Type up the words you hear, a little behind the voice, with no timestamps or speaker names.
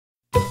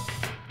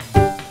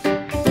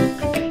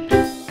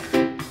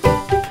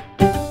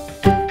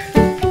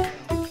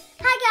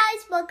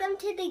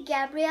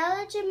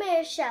Gabriella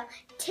Damaris Show.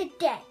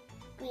 Today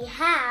we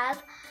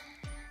have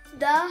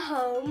the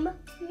home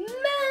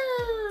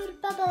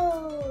mood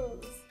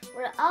bubbles,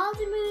 where all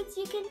the moods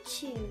you can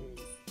choose.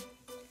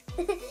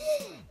 And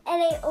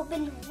I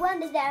opened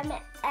one of them,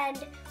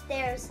 and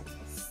there's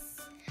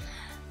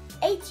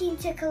 18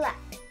 to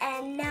collect.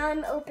 And now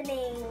I'm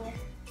opening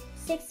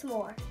 6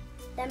 more.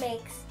 That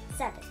makes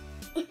 7.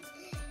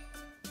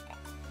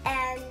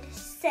 And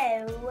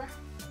so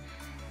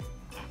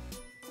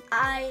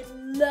I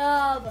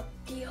love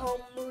the home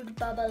mood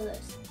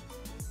bubbles.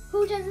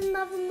 Who doesn't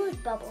love a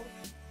mood bubble?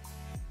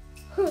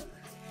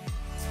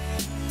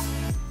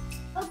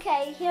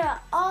 Okay, here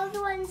are all the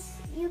ones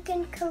you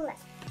can collect.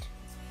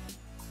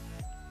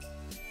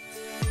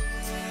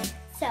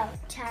 So,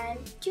 time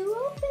to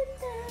open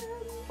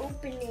them.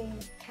 Opening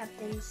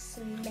Captain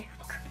Smek.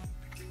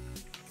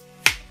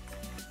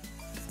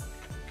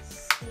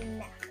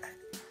 Smek.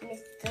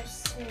 Mr.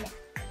 Smek.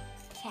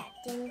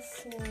 Captain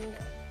Smek.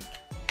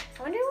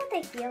 I wonder what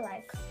they feel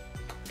like.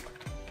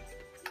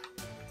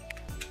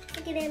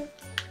 Look at him.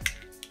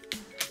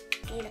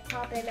 Need to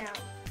pop him out.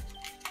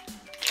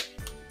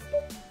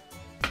 Boop.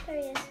 There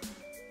he is.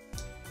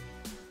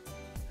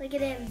 Look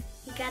at him.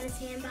 He got his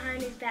hand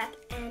behind his back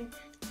and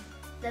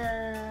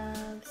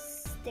the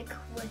stick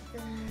with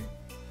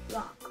the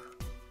rock.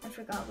 I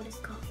forgot what it's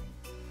called.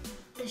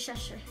 The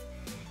shusher.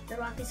 The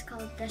rock is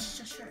called the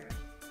shusher.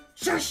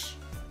 Shush!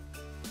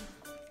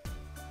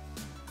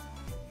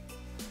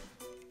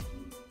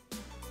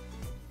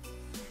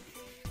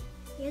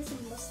 He has a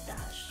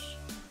mustache.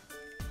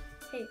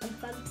 Hey, I'm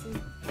fancy.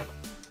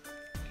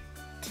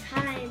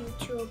 Time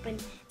to open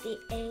the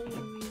angry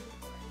one.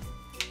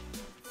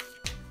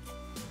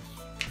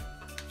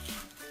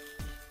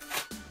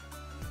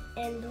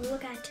 And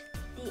look at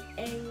the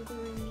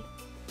angry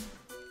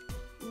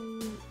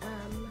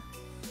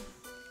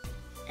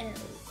L.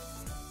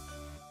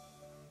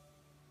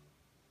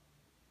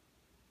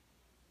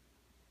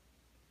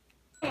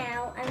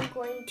 Now I'm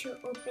going to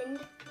open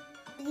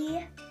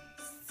the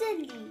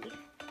silly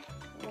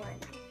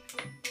one.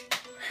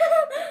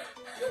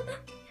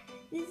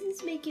 This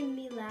is making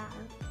me laugh.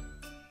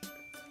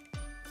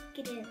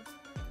 Look at him.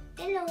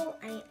 Hello,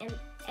 I am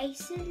a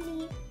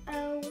silly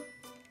O.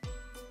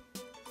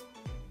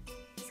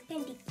 It's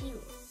kind of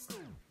cute.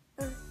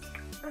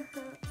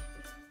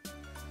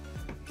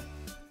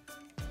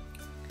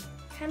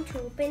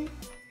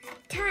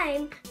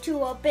 Time to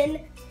open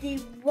the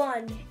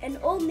one and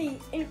only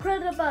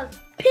incredible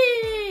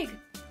pig.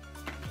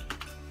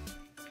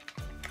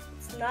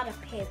 It's not a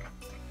pig,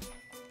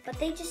 but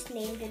they just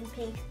named him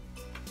pig.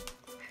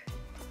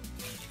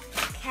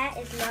 Cat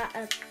is not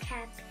a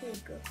cat pig.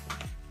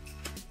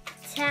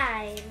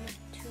 Time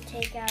to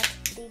take out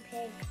the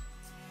pig.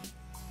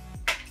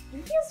 He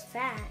feels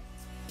fat.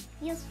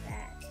 He feels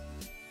fat.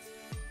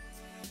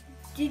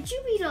 Did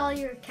you eat all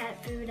your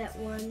cat food at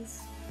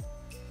once?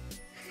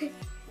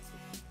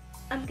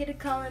 I'm gonna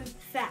call him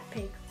Fat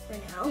Pig for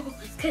now,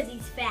 because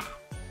he's fat.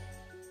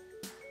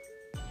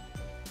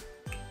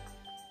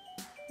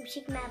 I'm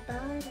shaking my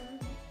bottom,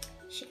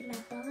 shaking my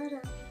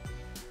bottom.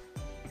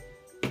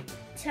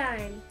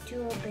 Time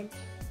to open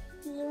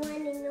the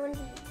one and only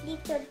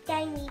little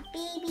tiny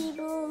baby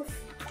booth.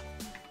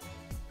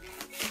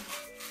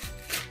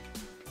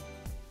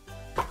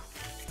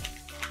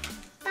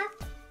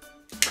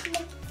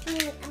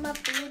 I'm a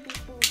baby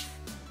booth.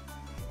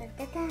 Da,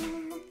 da, da.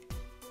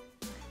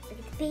 Look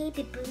at the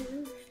baby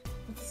booth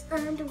with his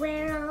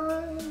underwear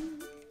on.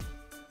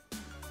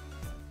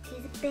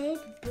 He's a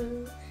baby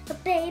booth, a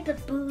baby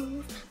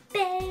booth,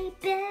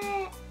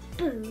 baby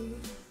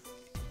booth.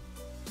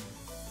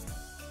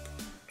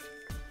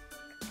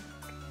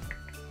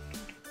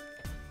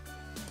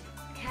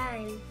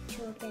 Time to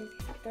open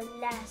the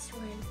last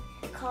one,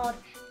 called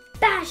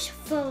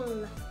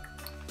Bashful.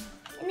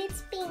 And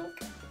it's pink.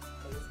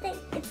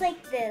 It's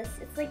like this.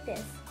 It's like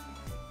this.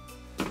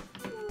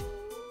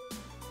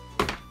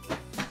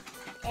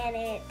 And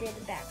it did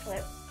a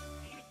backflip.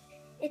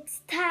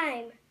 It's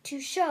time to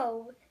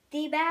show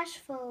the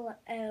Bashful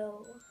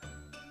O.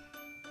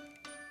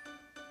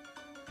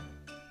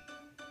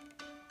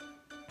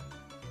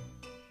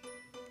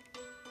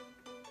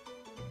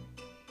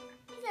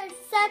 These are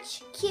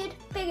such cute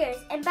figures.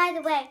 And by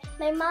the way,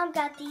 my mom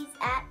got these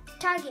at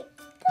Target.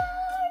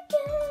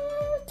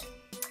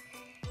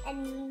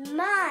 And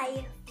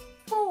my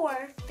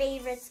 4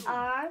 favorites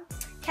are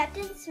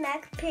Captain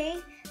Smek,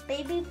 Pig,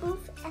 Baby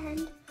Booth,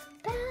 and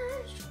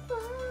Bashful.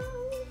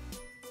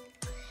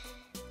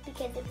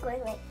 Because it's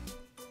going like.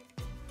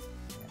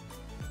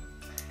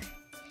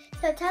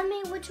 So tell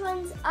me which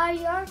ones are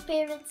your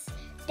favorites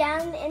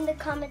down in the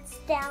comments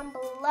down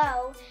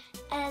below.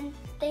 And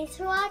thanks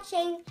for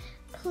watching.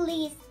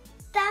 Please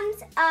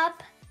thumbs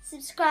up,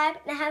 subscribe,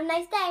 and have a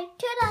nice day.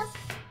 Toodles!